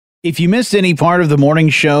If you missed any part of the morning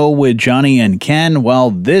show with Jonny and Ken,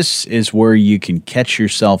 well, this is where you can catch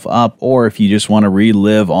yourself up. Or if you just want to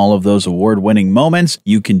relive all of those award-winning moments,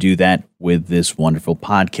 you can do that with this wonderful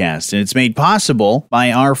podcast. And it's made possible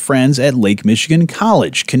by our friends at Lake Michigan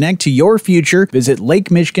College. Connect to your future. Visit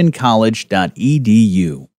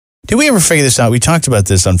lakemichigancollege.edu. Did we ever figure this out? We talked about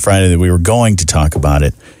this on Friday that we were going to talk about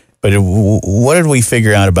it. But what did we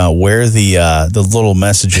figure out about where the little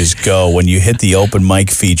messages go when you hit the open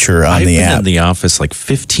mic feature on the app? I've been in the office like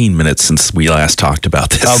 15 minutes since we last talked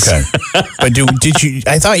about this. Okay, but did you?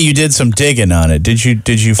 I thought you did some digging on it. Did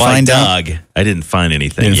you find out? I didn't find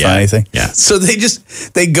anything. Didn't find anything. Yeah. So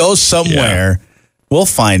they go somewhere. Yeah. We'll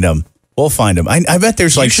find them. I bet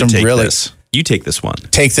there's like some really. You take this one.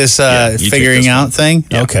 Take this figuring out thing.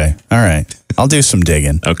 Yeah. Okay. All right. I'll do some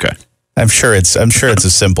digging. Okay. I'm sure it's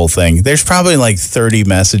a simple thing. There's probably like 30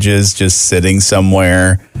 messages just sitting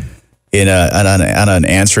somewhere on an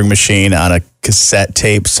answering machine on a cassette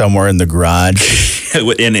tape somewhere in the garage.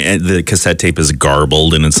 and the cassette tape is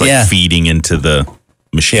garbled and it's like feeding into the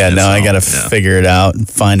machine. Yeah, now I got to figure it out and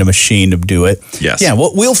find a machine to do it. Yes. Yeah,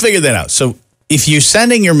 we'll figure that out. So if you're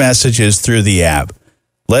sending your messages through the app,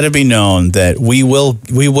 let it be known that we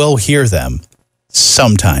will hear them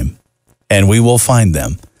sometime and we will find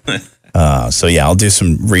them. So yeah, I'll do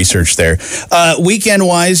some research there. Weekend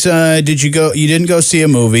wise, did you go? You didn't go see a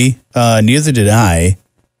movie. Neither did I,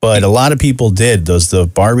 but a lot of people did.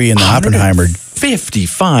 The Barbie and the Oppenheimer.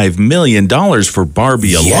 $55 million for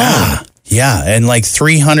Barbie alone. Yeah, and like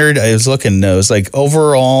 300. I was looking. It was like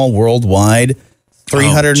overall worldwide,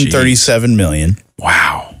 337 million.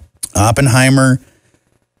 Wow. Oppenheimer,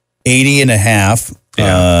 80.5.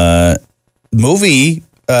 Yeah. Movie.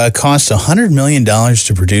 Cost $100 million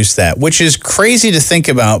to produce that, which is crazy to think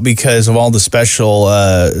about because of all the special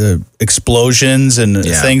explosions and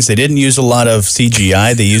things. They didn't use a lot of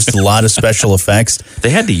CGI. They used a lot of special effects.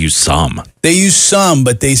 They had to use some. They used some,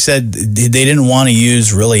 but they said they didn't want to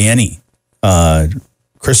use really any.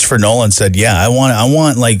 Christopher Nolan said, I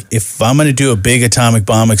want like, if I'm going to do a big atomic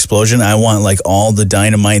bomb explosion, I want like all the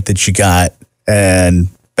dynamite that you got and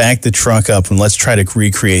back the truck up and let's try to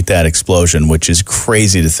recreate that explosion, which is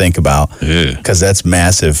crazy to think about because that's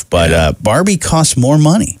massive. But Barbie costs more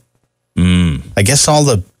money. I guess all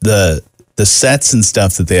the sets and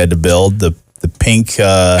stuff that they had to build, the pink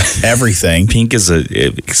everything. Pink is a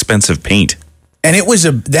expensive paint, and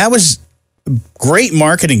that was great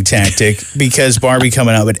marketing tactic because Barbie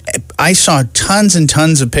coming out. But I saw tons and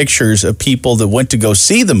tons of pictures of people that went to go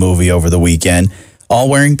see the movie over the weekend, all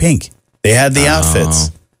wearing pink. They had the outfits.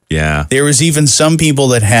 Yeah. There was even some people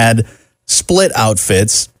that had split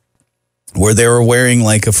outfits where they were wearing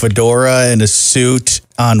like a fedora and a suit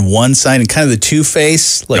on one side and kind of the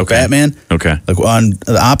Two-Face, like Batman. Okay. Like on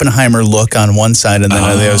the Oppenheimer look on one side and then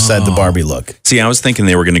on the other side the Barbie look. See, I was thinking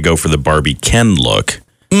they were going to go for the Barbie Ken look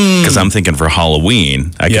because I'm thinking for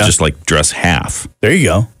Halloween, I could just like dress half. There you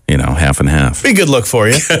go. Half and half. Pretty good look for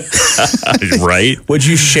you. Right? Would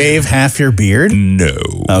you shave half your beard? No.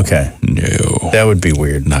 Okay. No. That would be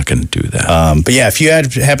weird. Not going to do that. But yeah, if you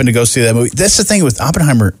happen to go see that movie, that's the thing with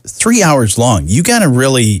Oppenheimer, 3 hours long. You got to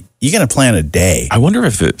plan a day. I wonder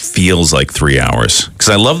if it feels like 3 hours. Because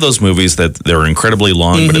I love those movies that they're incredibly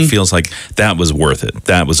long, but it feels like that was worth it.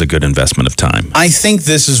 That was a good investment of time. I think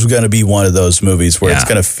this is going to be one of those movies where it's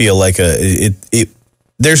going to feel like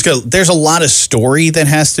there's a lot of story that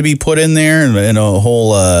has to be put in there and a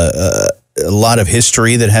whole a lot of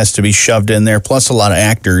history that has to be shoved in there, plus a lot of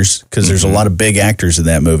actors because there's a lot of big actors in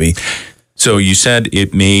that movie. So you said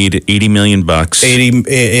it made $80 million.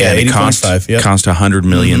 80.5. It cost $100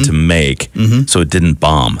 million to make, so it didn't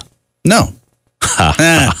bomb. No.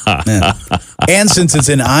 And since it's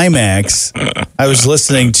in IMAX, I was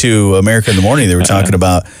listening to America in the Morning. They were talking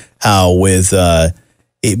about how with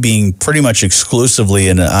it being pretty much exclusively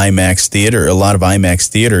in an IMAX theater, a lot of IMAX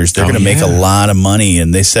theaters, they're going to make a lot of money.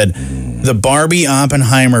 And they said the Barbie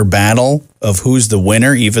Oppenheimer battle of who's the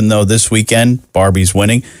winner, even though this weekend Barbie's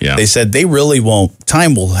winning, they said they really won't.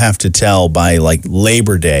 Time will have to tell by like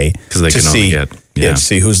Labor Day to see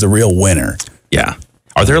who's the real winner. Yeah.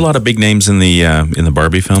 Are there a lot of big names in the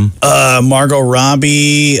Barbie film? Margot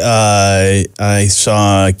Robbie. I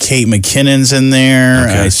saw Kate McKinnon's in there.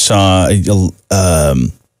 Okay. I saw,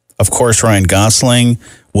 of course, Ryan Gosling,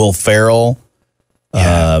 Will Ferrell.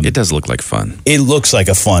 Yeah, it does look like fun. It looks like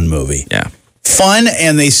a fun movie. Yeah, fun.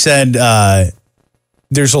 And they said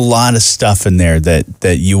there's a lot of stuff in there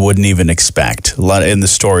that you wouldn't even expect. A lot in the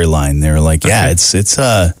storyline. They're like, it's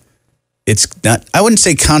not. I wouldn't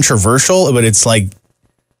say controversial, but it's like.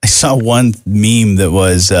 I saw one meme that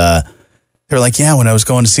was, they're like, yeah, when I was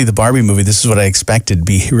going to see the Barbie movie, this is what I expected.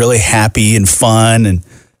 Be really happy and fun. And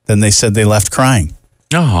then they said they left crying.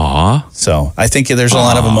 Aw. So I think there's a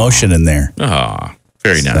lot of emotion in there. Aw.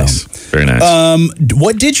 Very nice. Very nice.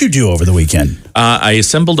 What did you do over the weekend? I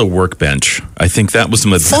assembled a workbench. I think that was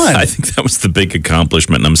Fun. I think that was the big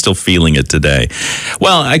accomplishment, and I'm still feeling it today.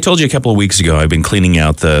 Well, I told you a couple of weeks ago I've been cleaning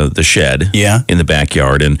out the shed in the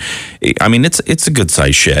backyard, and I mean it's a good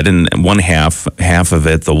sized shed, and one half of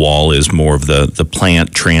it, the wall is more of the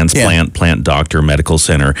plant transplant, plant doctor medical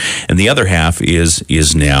center, and the other half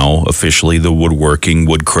is now officially the woodworking,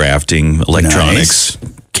 wood crafting, electronics.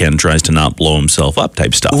 Nice. Ken tries to not blow himself up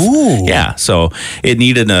type stuff. Ooh. Yeah, so it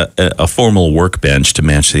needed a formal workbench to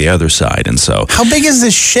match the other side, and so how big is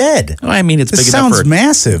this shed? I mean, it's this big enough for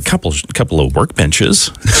massive. Couple of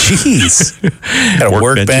workbenches. Jeez, got a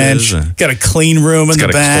workbench, got a clean room in the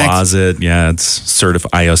back, got a closet. Yeah, it's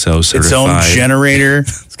ISO certified. Its own generator.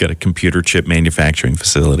 It's got a computer chip manufacturing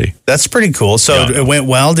facility. That's pretty cool. So it went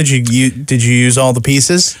well. Did you use all the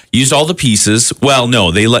pieces? Used all the pieces. Well,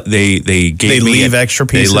 no, they leave extra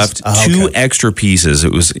pieces. They left two extra pieces.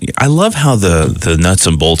 I love how the nuts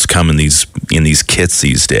and bolts come in these kits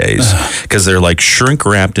these days because they're like shrink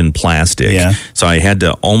wrapped in plastic. Yeah. So I had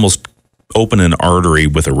to almost open an artery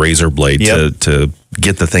with a razor blade to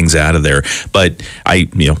get the things out of there. But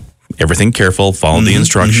everything careful, follow the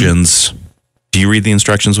instructions. Do you read the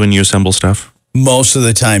instructions when you assemble stuff? Most of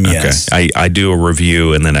the time, yes. Okay. I do a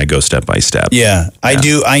review and then I go step by step. Yeah. I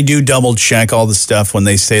do double check all the stuff when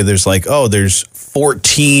they say there's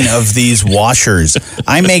 14 of these washers.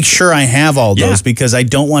 I make sure I have all those because I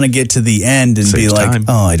don't want to get to the end and be like, time.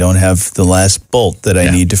 oh, I don't have the last bolt that I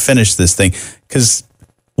need to finish this thing. Because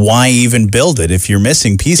why even build it? If you're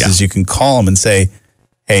missing pieces, you can call them and say,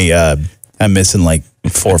 hey, I'm missing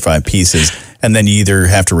 4 or 5 pieces. And then you either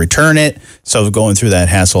have to return it. So going through that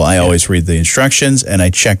hassle, I always read the instructions and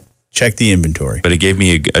I check the inventory. But it gave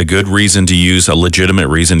me a good reason to use, a legitimate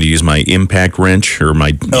reason to use my impact wrench or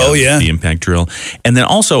my the impact drill. And then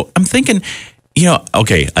also, I'm thinking,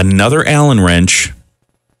 another Allen wrench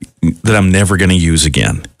that I'm never going to use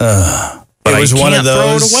again. But it was one of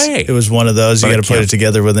those. Throw it away. It was one of those. You got to put it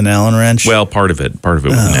together with an Allen wrench. Well, part of it with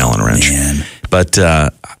an Allen wrench. Man. But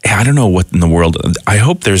I don't know what in the world. I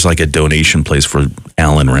hope there's a donation place for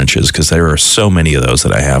Allen wrenches because there are so many of those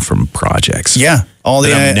that I have from projects. Yeah, all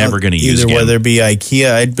the I'm never going to use again. Whether it be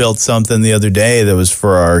IKEA, I'd built something the other day that was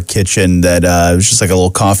for our kitchen that it was just like a little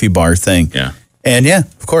coffee bar thing. Yeah, and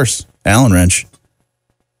of course, Allen wrench.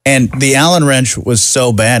 And the Allen wrench was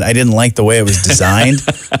so bad, I didn't like the way it was designed.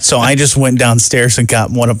 So I just went downstairs and got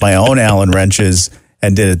one of my own Allen wrenches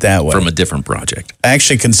and did it that way. From a different project. I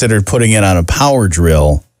actually considered putting it on a power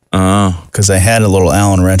drill because I had a little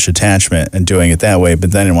Allen wrench attachment and doing it that way,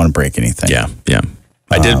 but then I didn't want to break anything. Yeah.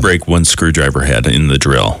 I did break one screwdriver head in the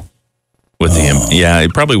drill. With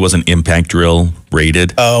it probably wasn't impact drill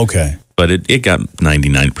rated. Oh, okay. But it got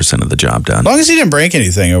 99% of the job done. As long as you didn't break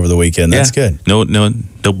anything over the weekend, that's good. No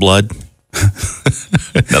blood.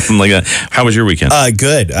 Nothing like that. How was your weekend?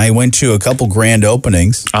 Good. I went to a couple grand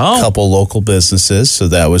openings, a couple local businesses, so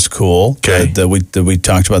that was cool. Okay. We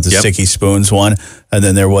talked about the Sticky Spoons one, and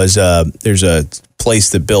then there's a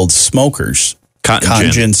place that builds smokers,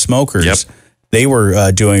 Cotton Gin Smokers. Yep. They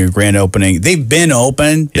were doing a grand opening. They've been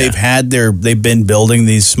open. Yeah. They've been building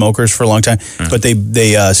these smokers for a long time, but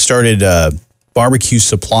they started a barbecue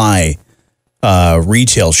supply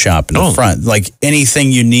retail shop in the front. Like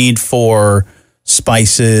anything you need for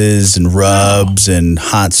spices and rubs and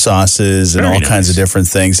hot sauces and all kinds of different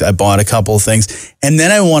things. I bought a couple of things, and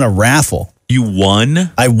then I won a raffle. You won?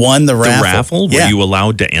 I won the raffle. The raffle? Were you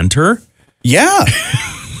allowed to enter? Yeah.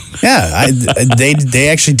 Yeah, they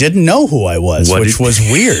actually didn't know who I was, which was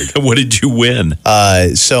weird. What did you win?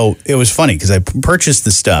 So it was funny because I purchased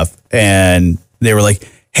the stuff and they were like,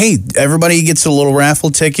 hey, everybody gets a little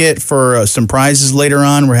raffle ticket for some prizes later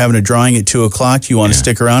on. We're having a drawing at 2:00. Do you want to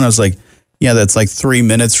stick around? I was like, yeah, that's 3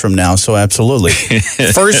 minutes from now. So absolutely.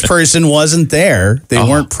 First person wasn't there. They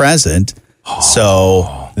weren't present.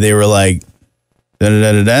 So they were like,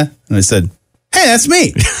 da-da-da-da-da. And I said, hey, that's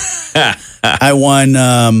me. I won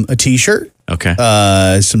a T-shirt. Okay.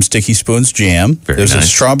 Some Sticky Spoons jam. There's nice. a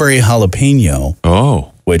strawberry jalapeno.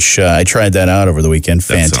 Oh. Which I tried that out over the weekend.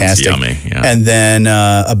 Fantastic. That sounds yummy. Yeah. And then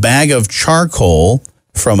a bag of charcoal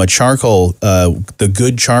from a the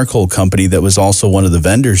Good Charcoal Company that was also one of the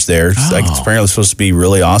vendors there. It's apparently supposed to be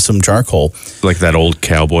really awesome charcoal. Like that old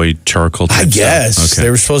cowboy charcoal type I guess. stuff? Okay. They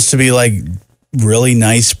were supposed to be really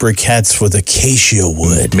nice briquettes with acacia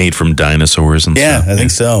wood. Made from dinosaurs and stuff. Yeah, I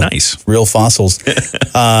think so. Nice. Real fossils.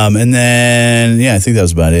 And then, I think that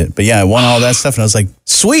was about it. But I won all that stuff, and I was like,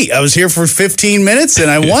 sweet. I was here for 15 minutes, and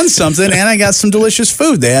I won something, and I got some delicious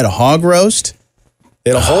food. They had a hog roast.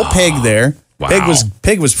 They had a whole pig there. Wow.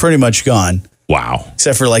 Pig was pretty much gone. Wow.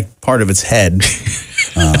 Except for, part of its head.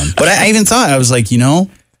 But I even thought, I was like,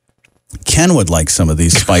 Ken would like some of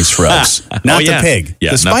these spice rubs. Not the pig.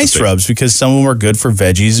 Yeah, the spice rubs, because some of them are good for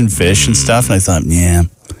veggies and fish and stuff. And I thought,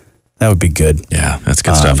 that would be good. Yeah, that's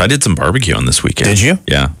good stuff. I did some barbecue on this weekend. Did you?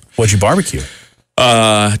 Yeah. What'd you barbecue?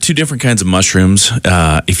 2 different kinds of mushrooms.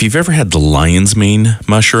 If you've ever had the lion's mane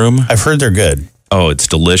mushroom. I've heard they're good. Oh, it's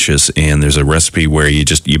delicious. And there's a recipe where you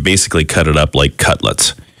basically cut it up like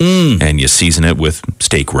cutlets. And you season it with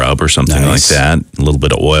steak rub or something like that. A little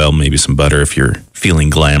bit of oil, maybe some butter if you're feeling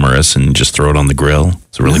glamorous, and just throw it on the grill.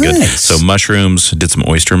 It's really good. So mushrooms, did some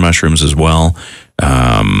oyster mushrooms as well.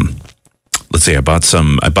 Let's see, I bought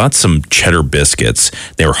some cheddar biscuits.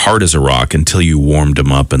 They were hard as a rock until you warmed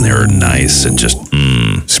them up, and they were nice and just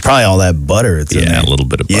It's probably all that butter. A little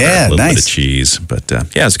bit of butter, a little bit of cheese. But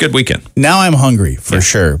it's a good weekend. Now I'm hungry for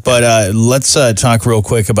sure. But let's talk real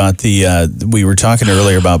quick about we were talking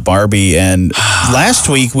earlier about Barbie, and last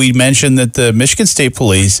week we mentioned that the Michigan State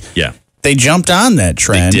Police, they jumped on that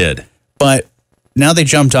trend. They did. But now they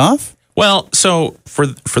jumped off? Well, so for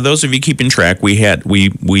those of you keeping track,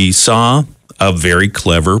 we saw a very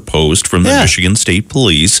clever post from the Michigan State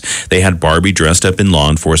Police. They had Barbie dressed up in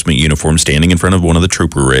law enforcement uniform standing in front of one of the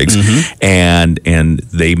trooper rigs, and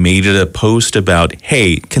they made it a post about,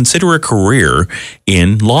 hey, consider a career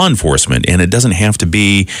in law enforcement, and it doesn't have to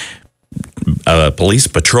be a police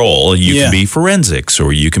patrol. You can be forensics,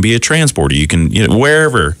 or you can be a transporter. You can,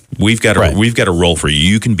 wherever. We've got a role for you.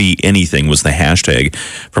 You can be anything, was the hashtag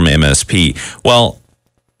from MSP. Well,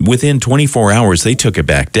 within 24 hours, they took it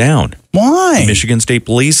back down. Why? Michigan State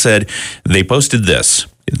Police said, they posted this.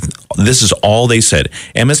 This is all they said.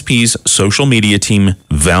 MSP's social media team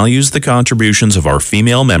values the contributions of our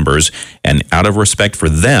female members, and out of respect for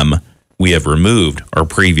them, we have removed our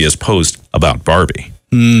previous post about Barbie.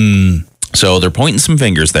 So they're pointing some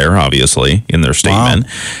fingers there, obviously, in their statement.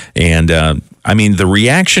 Wow. And, the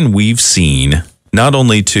reaction we've seen, not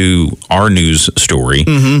only to our news story,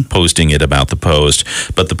 posting it about the post,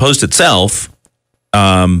 but the post itself,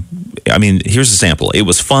 here's a sample. It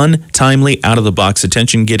was fun, timely, out-of-the-box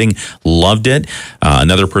attention-getting. Loved it.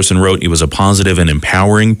 Another person wrote, it was a positive and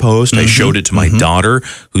empowering post. I showed it to my daughter,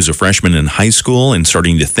 who's a freshman in high school and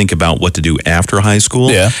starting to think about what to do after high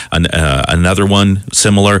school. Yeah. Another one,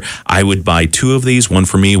 similar. I would buy 2 of these, one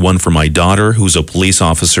for me, one for my daughter, who's a police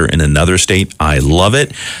officer in another state. I love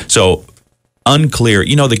it. So, unclear.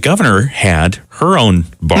 The governor had her own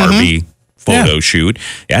Barbie photo shoot.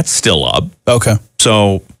 That's still up. Okay.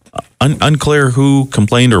 So unclear who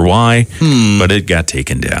complained or why, but it got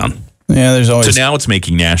taken down. Yeah, there's always. So now it's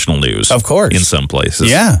making national news. Of course. In some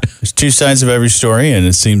places. Yeah. There's 2 sides of every story, and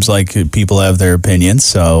it seems like people have their opinions.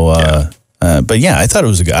 So, but I thought it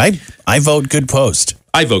was a good. I vote good post.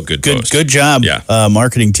 I vote good post. Good job,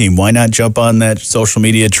 marketing team. Why not jump on that social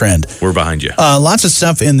media trend? We're behind you. Lots of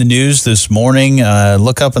stuff in the news this morning.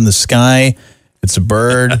 Look up in the sky. It's a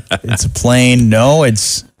bird. It's a plane. No,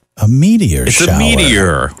 it's a meteor shower. It's a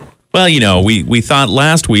meteor. Well, we thought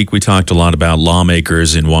last week we talked a lot about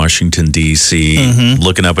lawmakers in Washington, D.C.,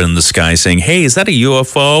 looking up in the sky saying, hey, is that a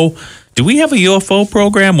UFO? Do we have a UFO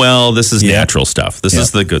program? Well, this is natural stuff. This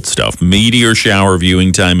is the good stuff. Meteor shower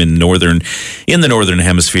viewing time in the northern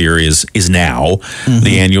hemisphere is now.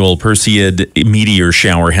 The annual Perseid meteor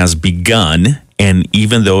shower has begun. And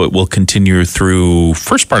even though it will continue through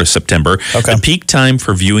first part of September, the peak time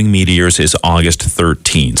for viewing meteors is August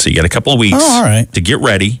 13. So you got a couple of weeks to get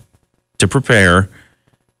ready, to prepare.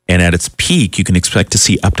 And at its peak, you can expect to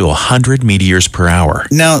see up to 100 meteors per hour.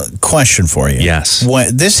 Now, question for you. Yes.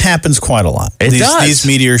 This happens quite a lot. It does. These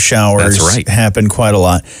meteor showers happen quite a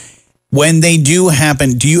lot. When they do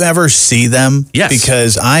happen, do you ever see them? Yes.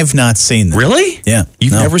 Because I've not seen them. Really? Yeah.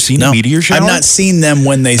 You've never seen a meteor shower? I've not seen them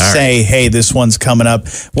when they say, hey, this one's coming up.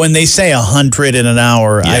 When they say 100 in an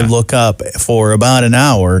hour, I look up for about an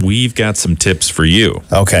hour. We've got some tips for you.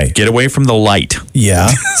 Okay. Get away from the light. Yeah.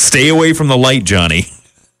 Stay away from the light, Johnny.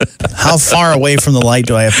 How far away from the light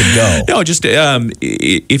do I have to go? No, just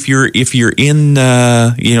if you're in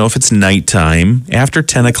if it's nighttime after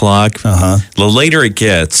 10 o'clock, the later it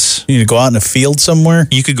gets, you need to go out in a field somewhere.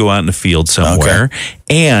 You could go out in a field somewhere,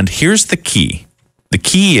 and here's the key. The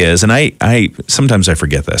key is, and I sometimes I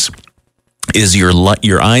forget this, is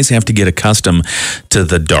your eyes have to get accustomed to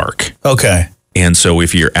the dark. Okay. And so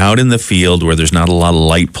if you're out in the field where there's not a lot of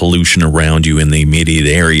light pollution around you in the immediate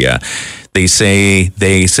area, they say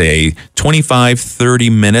 25, 30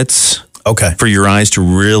 minutes for your eyes to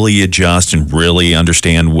really adjust and really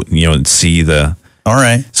understand, and see the... All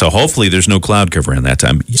right. So hopefully there's no cloud cover in that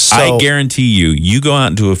time. So, I guarantee you go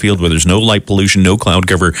out into a field where there's no light pollution, no cloud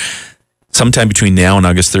cover, sometime between now and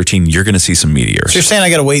August 13, you're going to see some meteors. So you're saying I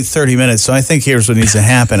got to wait 30 minutes. So I think here's what needs to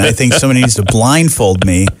happen. I think somebody needs to blindfold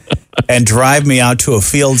me and drive me out to a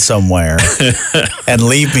field somewhere and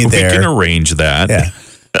leave me there. We can arrange that. Yeah.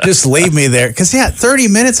 Just leave me there. Because, 30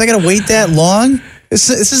 minutes, I got to wait that long? This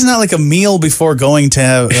is not like a meal before going to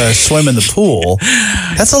have a swim in the pool.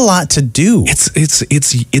 That's a lot to do.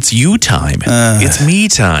 It's you time. It's me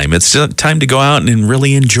time. It's time to go out and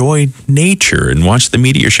really enjoy nature and watch the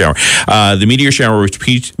meteor shower. The meteor shower, which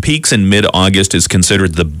peaks in mid-August, is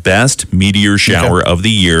considered the best meteor shower of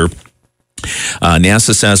the year.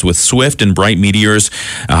 NASA says with swift and bright meteors,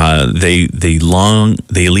 they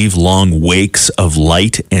leave long wakes of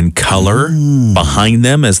light and color behind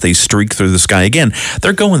them as they streak through the sky. Again,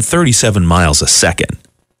 they're going 37 miles a second.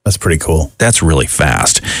 That's pretty cool. That's really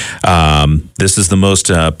fast. This is the most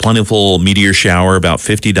plentiful meteor shower, about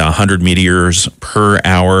 50 to 100 meteors per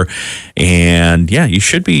hour. And you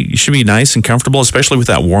should be nice and comfortable, especially with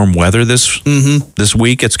that warm weather this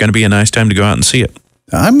week. It's going to be a nice time to go out and see it.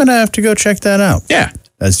 I'm going to have to go check that out. Yeah.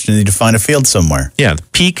 I just need to find a field somewhere. Yeah. The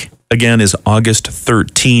peak, again, is August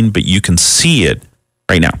 13, but you can see it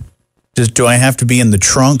right now. Do I have to be in the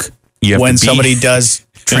trunk when somebody does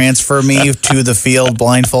transfer me to the field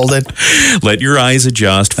blindfolded? Let your eyes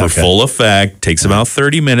adjust for full effect. Takes about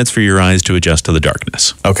 30 minutes for your eyes to adjust to the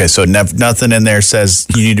darkness. Okay, so nothing in there says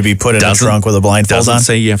you need to be put in the trunk with a blindfold on? Doesn't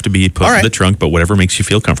say you have to be put in the trunk, but whatever makes you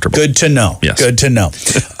feel comfortable. Good to know. Yes. Good to know.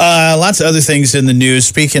 Lots of other things in the news.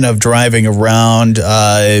 Speaking of driving around,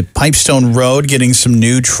 Pipestone Road getting some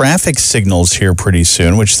new traffic signals here pretty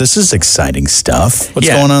soon, which this is exciting stuff. What's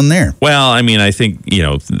going on there? Well, I mean, I think,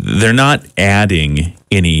 they're not adding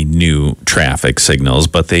any new traffic signals,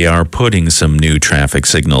 but they are putting some new traffic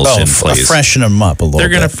signals in place. Freshen them up a little bit.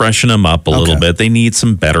 They're going to freshen them up a little bit. They need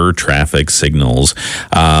some better traffic signals.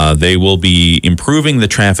 They will be improving the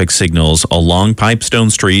traffic signals along Pipestone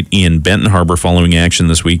Street in Benton Harbor following action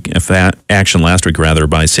last week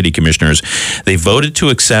by city commissioners. They voted to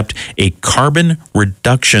accept a carbon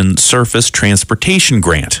reduction surface transportation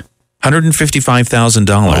grant.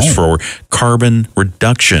 $155,000 for carbon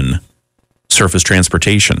reduction surface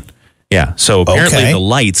transportation. Yeah. So apparently the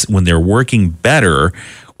lights, when they're working better,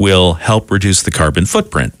 will help reduce the carbon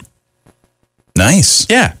footprint. Nice.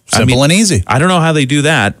 Yeah. Simple and easy. I don't know how they do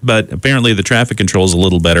that, but apparently the traffic control is a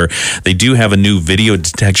little better. They do have a new video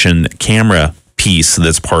detection camera piece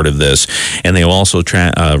that's part of this, and they will also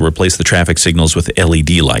replace the traffic signals with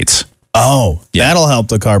LED lights. Oh, that'll help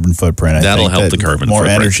the carbon footprint. That'll help the carbon footprint. More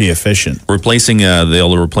footprint. energy efficient.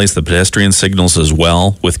 They'll replace the pedestrian signals as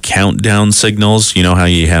well with countdown signals. You know how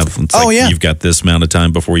you have, you've got this amount of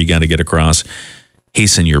time before you got to get across.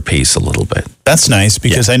 Hasten your pace a little bit. That's nice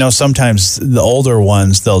because I know sometimes the older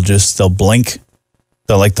ones, they'll blink.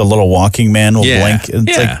 Like the little walking man will blink.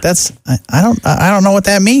 It's like I don't know what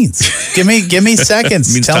that means. Give me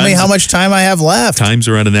seconds. Tell me how much time I have left. Time's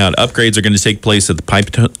running out. Upgrades are going to take place at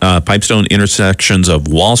the Pipestone intersections of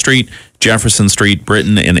Wall Street, Jefferson Street,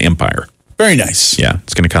 Britain, and Empire. Very nice. Yeah,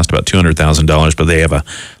 it's going to cost about $200,000, but they have a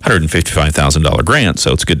 $155,000 grant,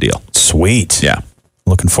 so it's a good deal. Sweet. Yeah.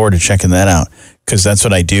 Looking forward to checking that out because that's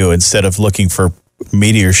what I do. Instead of looking for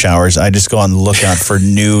meteor showers, I just go on the lookout for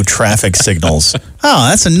new traffic signals. Oh,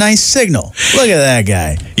 that's a nice signal. Look at that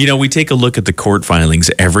guy. We take a look at the court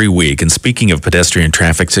filings every week. And speaking of pedestrian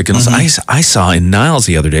traffic signals, I saw in Niles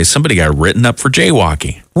the other day, somebody got written up for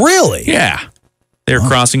jaywalking. Really? Yeah. They were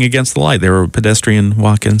crossing against the light. They were pedestrian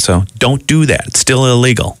walking. So don't do that. It's still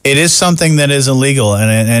illegal. It is something that is illegal.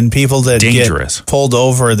 And people that get pulled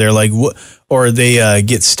over, they're like, or they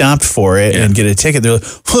get stopped for it and get a ticket. They're like,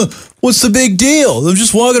 what's the big deal? I'm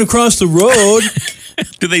just walking across the road.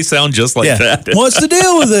 Do they sound just like that? What's the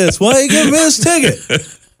deal with this? Why are you giving me this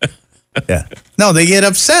ticket? No, they get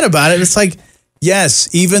upset about it. It's like,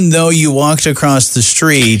 yes, even though you walked across the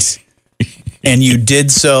street and you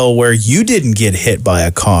did so where you didn't get hit by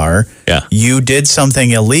a car, you did something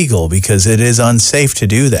illegal because it is unsafe to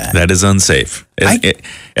do that. That is unsafe.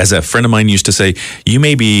 As a friend of mine used to say, you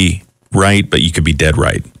may be right, but you could be dead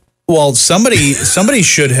right. Well, somebody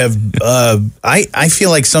should have. I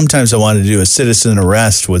feel like sometimes I want to do a citizen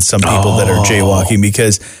arrest with some people that are jaywalking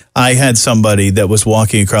because I had somebody that was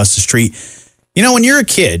walking across the street. When you're a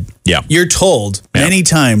kid, you're told many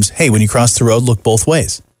times, hey, when you cross the road, look both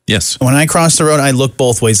ways. Yes. When I cross the road, I look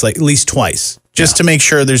both ways, like at least twice. just to make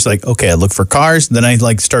sure there's like, okay, I look for cars. Then I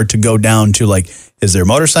like start to go down to like, is there a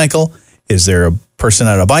motorcycle? Is there a person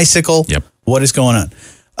on a bicycle? Yep. What is going on?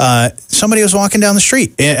 Somebody was walking down the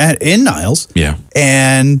street in Niles. Yeah.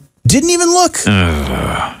 And didn't even look.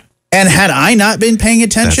 And had I not been paying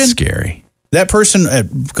attention, That's scary. that person I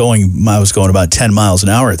was going about 10 miles an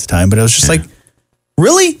hour at the time, but I was just like,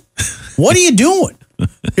 really? What are you doing?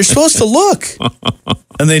 You're supposed to look.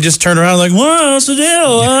 And they just turn around like, what's the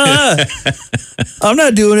deal? I'm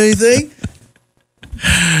not doing anything.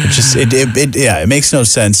 It makes no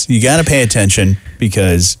sense. You got to pay attention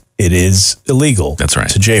because it is illegal. That's right.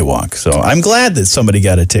 To jaywalk. So I'm glad that somebody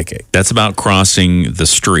got a ticket. That's about crossing the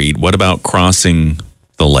street. What about crossing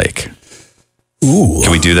the lake? Ooh.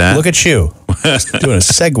 Can we do that? Look at you. Doing a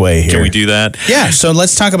segue here. Can we do that? Yeah, so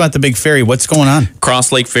let's talk about the big ferry. What's going on?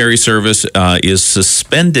 Cross Lake Ferry service is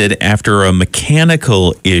suspended after a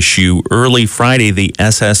mechanical issue early Friday. The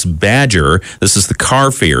SS Badger, this is the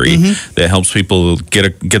car ferry that helps people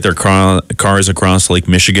get their cars across Lake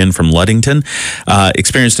Michigan from Ludington,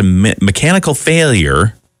 experienced a mechanical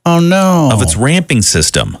failure of its ramping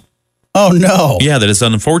system. Oh, no. Yeah, that has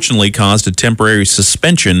unfortunately caused a temporary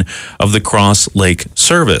suspension of the Cross Lake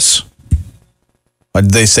service.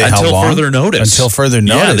 Did they say how long? Until further notice. Until further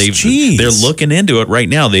notice. Yeah, they're looking into it right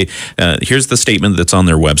now. Here's the statement that's on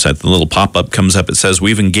their website. The little pop-up comes up. It says,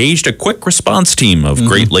 we've engaged a quick response team of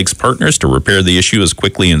Great Lakes partners to repair the issue as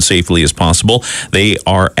quickly and safely as possible. They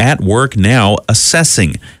are at work now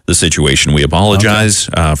assessing the situation. We apologize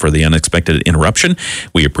for the unexpected interruption.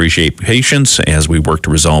 We appreciate patience as we work to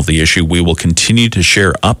resolve the issue. We will continue to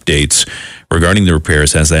share updates regarding the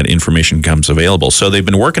repairs as that information comes available. So they've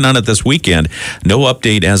been working on it this weekend. No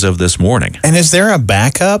update as of this morning. And is there a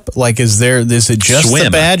backup? Like, is it just swim.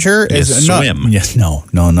 the Badger? Swim. No,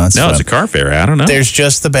 not swim. No, it's a car ferry. I don't know. There's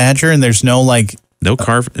just the Badger, and there's no like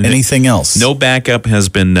anything else. No backup has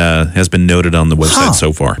been noted on the website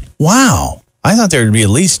so far. Wow, I thought there would be at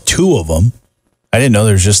least two of them. I didn't know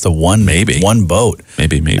there's just the one. Maybe one boat.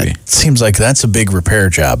 Maybe. It seems like that's a big repair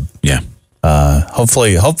job. Yeah.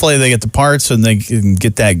 Hopefully they get the parts and they can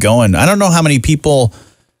get that going. I don't know how many people.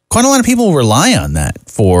 Quite a lot of people rely on that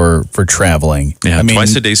for traveling. Yeah, I mean,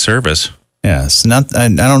 twice a day service. Yeah, it's not. I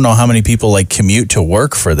don't know how many people like commute to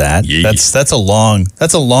work for that. Yeah. That's a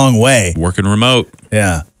long way. Working remote.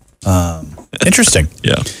 Yeah, interesting.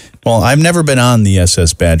 Yeah. Well, I've never been on the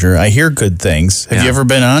SS Badger. I hear good things. Have you ever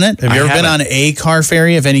been on it? Have you ever been on a car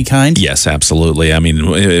ferry of any kind? Yes, absolutely. I mean,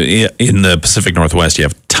 in the Pacific Northwest, you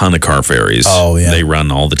have a ton of car ferries. Oh, yeah. They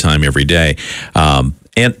run all the time, every day. And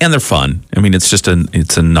they're fun. I mean,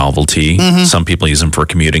 it's a novelty. Some people use them for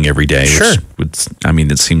commuting every day. Sure.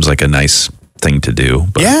 It seems like a nice thing to do.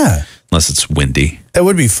 But yeah. Unless it's windy. That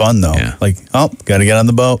would be fun, though. Yeah. Like, got to get on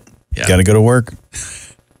the boat. Yeah. Got to go to work.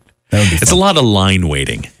 That would be fun. It's a lot of line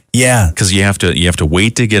waiting. Yeah. Because you have to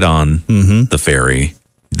wait to get on the ferry.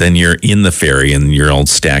 Then you're in the ferry and you're all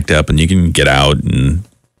stacked up and you can get out and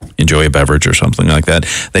enjoy a beverage or something like that.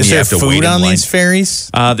 Then Is you there have to food wait on in line. these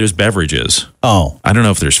ferries? There's beverages. Oh. I don't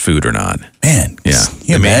know if there's food or not. Man. Yeah. Can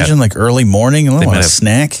you imagine like early morning and want a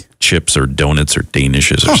snack? Chips or donuts or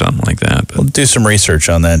Danishes or something like that. But we'll do some research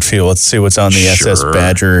on that. Let's see what's on the SS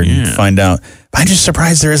Badger and find out. I'm just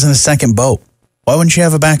surprised there isn't a second boat. Why wouldn't you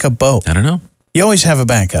have a backup boat? I don't know. You always have a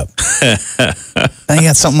backup. Now you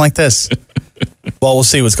got something like this. Well, we'll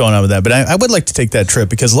see what's going on with that. But I would like to take that trip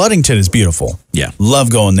because Ludington is beautiful. Yeah. Love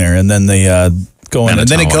going there. And then they go in. And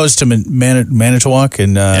then it goes to Manitowoc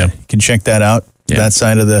and you can check that out. Yeah. That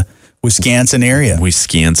side of the Wisconsin area.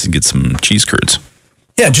 Wisconsin, get some cheese curds.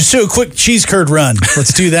 Yeah, just do a quick cheese curd run.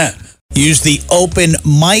 Let's do that. Use the open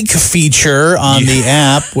mic feature on the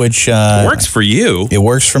app, which works for you. It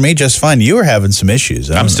works for me just fine. You were having some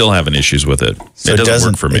issues. I'm still having issues with it. So it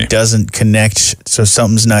doesn't work for me. It doesn't connect. So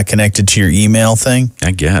something's not connected to your email thing.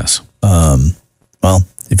 I guess. Well,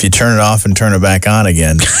 if you turn it off and turn it back on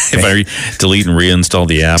again, if I delete and reinstall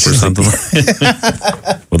the app or something,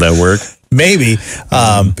 will that work? Maybe.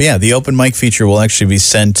 But yeah, the open mic feature will actually be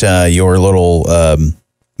sent your little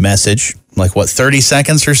message. Like 30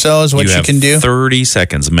 seconds or so is what you can do? 30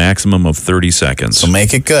 seconds, maximum of 30 seconds. So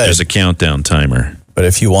make it good. There's a countdown timer. But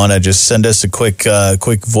if you want to just send us a quick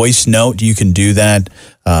voice note, you can do that.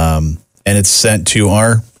 And it's sent to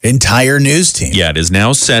our entire news team. Yeah, it is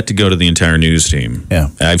now set to go to the entire news team. Yeah.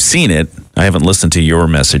 I've seen it. I haven't listened to your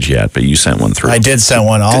message yet, but you sent one through. I did send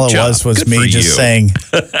one. All it was me just saying,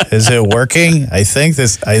 is it working? I think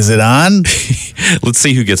is it on? Let's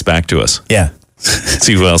see who gets back to us. Yeah.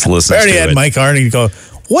 See who else listens to it. I already had Mike Harney go,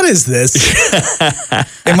 what is this?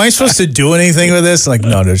 Am I supposed to do anything with this? Like,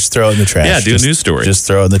 no, just throw it in the trash. Yeah, do a news story. Just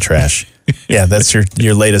throw it in the trash. Yeah, that's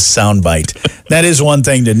your latest soundbite. That is one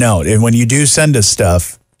thing to note. And when you do send us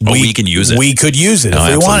stuff, we can use it. We could use it if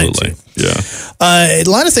we wanted to. Yeah. A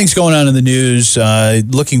lot of things going on in the news.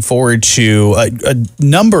 Looking forward to a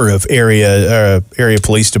number of area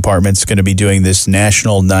police departments going to be doing this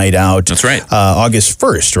National Night Out. That's right. August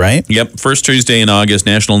 1st, right? Yep. First Tuesday in August,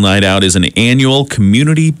 National Night Out is an annual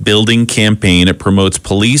community building campaign. It promotes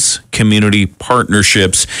police, community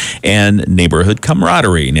partnerships, and neighborhood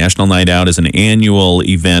camaraderie. National Night Out is an annual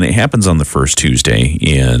event. It happens on the first Tuesday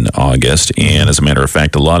in August. And as a matter of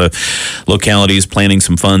fact, a lot of localities planning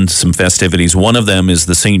some fun, some festivities. One of them is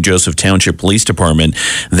the St. Joseph Township Police Department.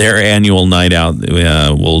 Their annual night out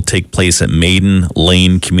will take place at Maiden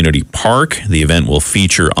Lane Community Park. The event will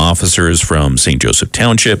feature officers from St. Joseph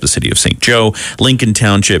Township, the city of St. Joe, Lincoln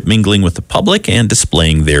Township, mingling with the public and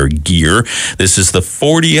displaying their gear. This is the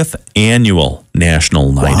 40th annual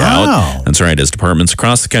National Night Out. That's right. As departments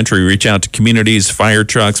across the country reach out to communities, fire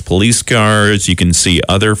trucks, police cars, you can see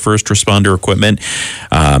other first responder equipment.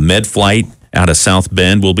 Med Flight out of South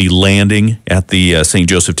Bend will be landing at the St.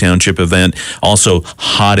 Joseph Township event. Also,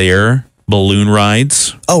 hot air balloon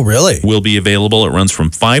rides. Oh, really? Will be available. It runs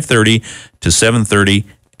from 5:30 to 7:30.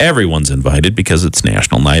 Everyone's invited because it's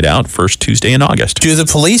National Night Out, first Tuesday in August. Do the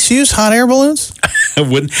police use hot air balloons?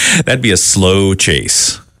 That'd be a slow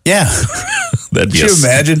chase. Yeah. That'd be Could you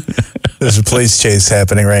imagine? There's a police chase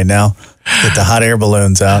happening right now. Get the hot air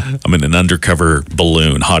balloons out. I'm in an undercover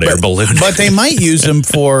balloon, hot air balloon. But they might use them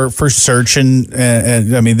for searching.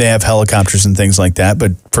 I mean, they have helicopters and things like that.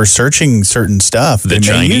 But for searching certain stuff, the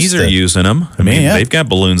Chinese are using them. I mean, they've got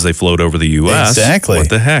balloons they float over the U.S. Exactly. What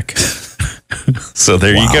the heck? So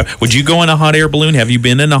there you go. Would you go in a hot air balloon? Have you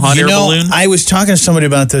been in a hot air balloon? I was talking to somebody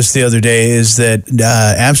about this the other day. Is that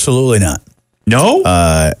absolutely not? No?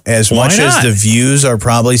 As much as the views are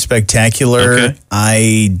probably spectacular,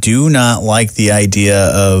 I do not like the idea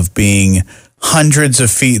of being hundreds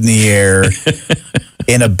of feet in the air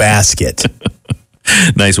in a basket.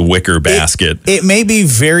 Nice wicker basket. It may be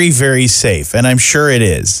very, very safe, and I'm sure it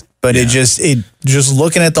is. But it just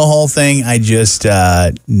looking at the whole thing, I just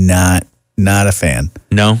not a fan.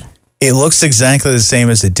 No? It looks exactly the same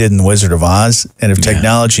as it did in Wizard of Oz, and if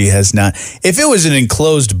technology has not... If it was an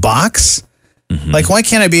enclosed box... Like, why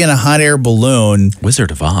can't I be in a hot air balloon? Wizard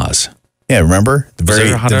of Oz. Yeah, remember? The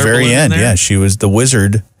very end. Yeah, the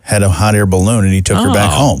wizard had a hot air balloon and he took her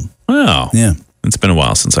back home. Wow. Yeah. It's been a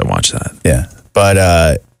while since I watched that. Yeah.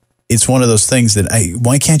 But it's one of those things that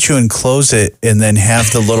why can't you enclose it and then have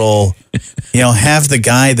the little, have the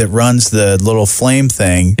guy that runs the little flame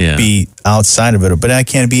thing be outside of it. But I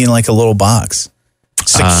can't be in like a little box.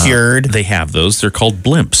 Secured. They have those. They're called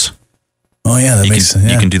blimps. Oh, yeah, that makes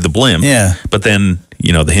sense. You can do the blimp. Yeah. But then,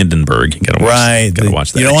 the Hindenburg, you got to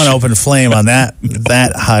watch that. You don't want to open flame on that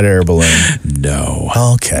hot air balloon. No.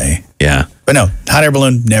 Okay. Yeah. But no, hot air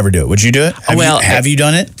balloon, never do it. Would you do it? Have you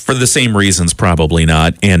done it? For the same reasons, probably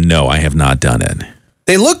not. And no, I have not done it.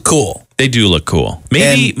 They look cool. They do look cool.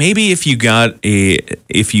 Maybe if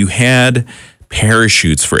you had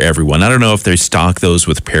parachutes for everyone. I don't know if they stock those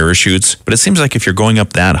with parachutes, but it seems like if you're going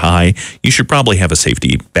up that high, you should probably have a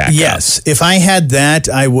safety backup. Yes. If I had that,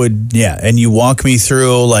 I would, and you walk me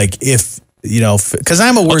through, like, if, because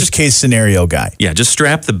I'm a worst case scenario guy. Yeah, just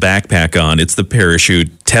strap the backpack on. It's the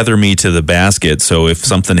parachute. Tether me to the basket. So if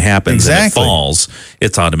something happens and it falls,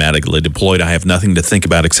 it's automatically deployed. I have nothing to think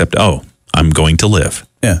about except, I'm going to live.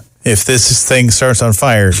 Yeah. If this thing starts on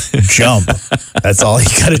fire, jump. That's all you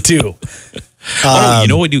got to do. You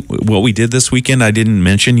know what we did this weekend I didn't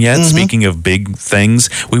mention yet? Speaking of big things,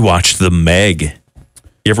 we watched The Meg.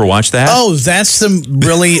 You ever watch that? Oh, that's the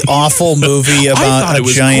really awful movie about a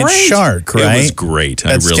giant shark, right? It was great.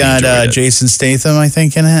 That's I really got enjoyed it. Jason Statham, I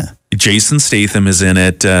think, in it. Jason Statham is in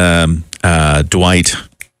it. Dwight.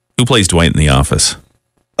 Who plays Dwight in The Office?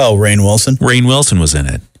 Oh, Rainn Wilson? Rainn Wilson was in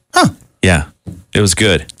it. Huh. Yeah. It was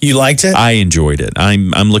good. You liked it? I enjoyed it.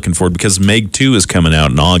 I'm looking forward because Meg 2 is coming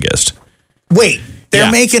out in August. Wait,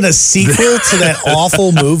 they're making a sequel to that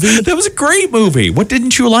awful movie? That was a great movie. What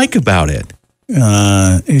didn't you like about it?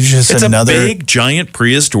 It's another a big, giant,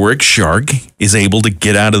 prehistoric shark is able to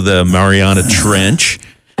get out of the Mariana Trench.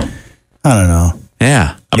 I don't know.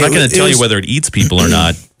 Yeah. I'm not going to tell you whether it eats people or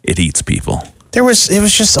not. It eats people. It was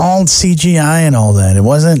just all CGI and all that. It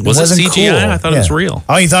wasn't CGI? Cool. I thought it was real.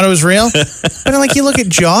 Oh, you thought it was real? But like you look at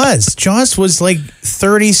Jaws. Jaws was like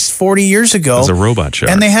 30, 40 years ago. It was a robot shark.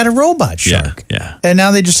 And they had a robot shark. Yeah. And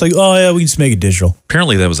now they just like, we can just make it digital.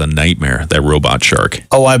 Apparently that was a nightmare, that robot shark.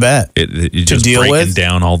 Oh, I bet. It just breaking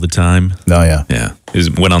down all the time. Oh, yeah. Yeah.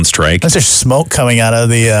 It went on strike. Is there smoke coming out of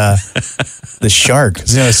the shark?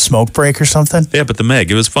 Is there a smoke break or something? Yeah, but the Meg,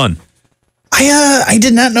 it was fun. I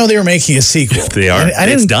did not know they were making a sequel. They are.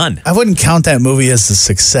 It's done. I wouldn't count that movie as a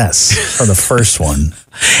success for the first one.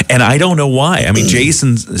 And I don't know why. I mean,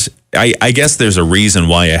 Jason's... I guess there's a reason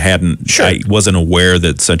why I wasn't aware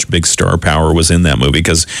that such big star power was in that movie,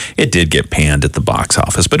 because it did get panned at the box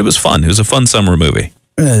office, but it was fun. It was a fun summer movie.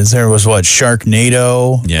 There was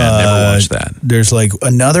Sharknado. Yeah, I never watched that. There's like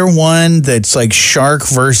another one that's like shark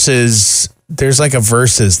versus, there's like a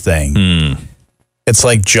versus thing. It's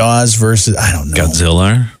like Jaws versus, I don't know.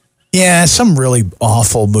 Godzilla? Yeah, some really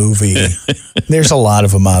awful movie. There's a lot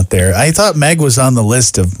of them out there. I thought Meg was on the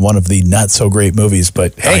list of one of the not so great movies,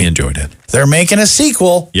 but hey, I enjoyed it. They're making a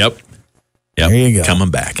sequel. Yep. There you go. Coming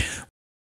back.